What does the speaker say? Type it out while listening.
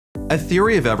A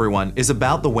theory of everyone is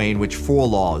about the way in which four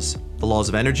laws, the laws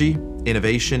of energy,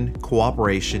 innovation,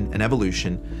 cooperation, and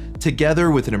evolution, together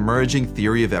with an emerging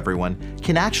theory of everyone,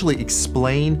 can actually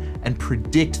explain and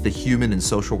predict the human and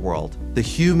social world. The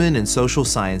human and social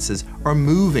sciences are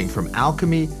moving from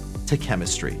alchemy to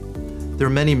chemistry. There are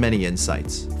many, many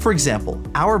insights. For example,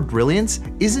 our brilliance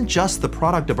isn't just the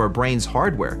product of our brain's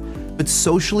hardware, but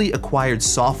socially acquired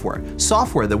software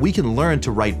that we can learn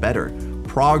to write better.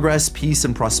 Progress, peace,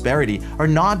 and prosperity are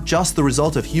not just the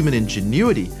result of human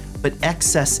ingenuity, but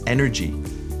excess energy.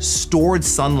 Stored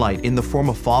sunlight in the form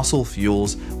of fossil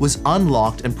fuels was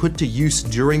unlocked and put to use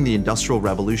during the Industrial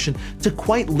Revolution to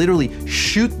quite literally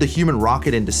shoot the human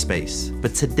rocket into space.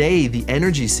 But today, the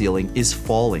energy ceiling is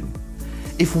falling.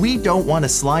 If we don't want to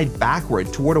slide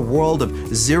backward toward a world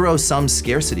of zero-sum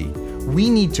scarcity,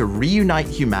 we need to reunite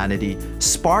humanity,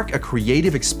 spark a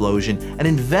creative explosion, and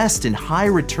invest in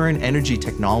high-return energy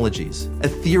technologies. A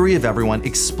theory of everyone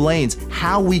explains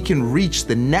how we can reach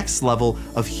the next level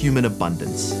of human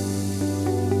abundance.